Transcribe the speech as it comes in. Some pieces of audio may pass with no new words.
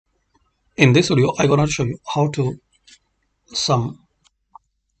In this video, I'm gonna show you how to sum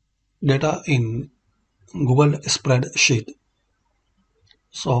data in Google Spreadsheet.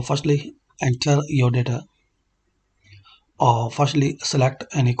 So firstly, enter your data or firstly select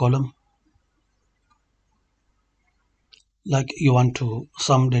any column like you want to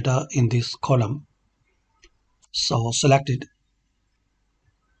sum data in this column. So select it,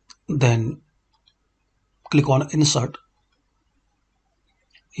 then click on insert.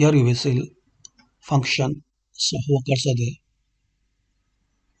 Here you will see function. So hold cursor there,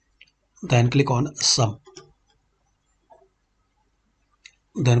 then click on sum,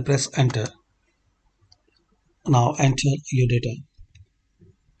 then press enter. Now enter your data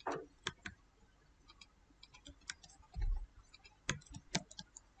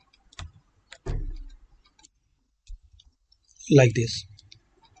like this.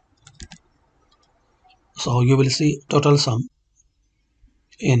 So you will see total sum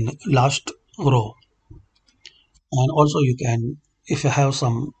in last row. And also you can, if you have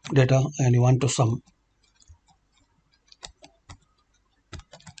some data and you want to sum,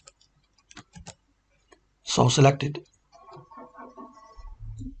 so select it,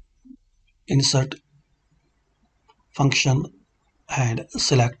 insert function and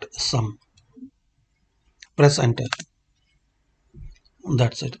select sum, press enter.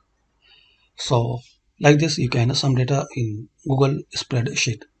 That's it. So like this you can sum data in Google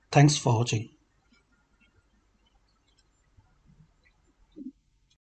Spreadsheet. Thanks for watching.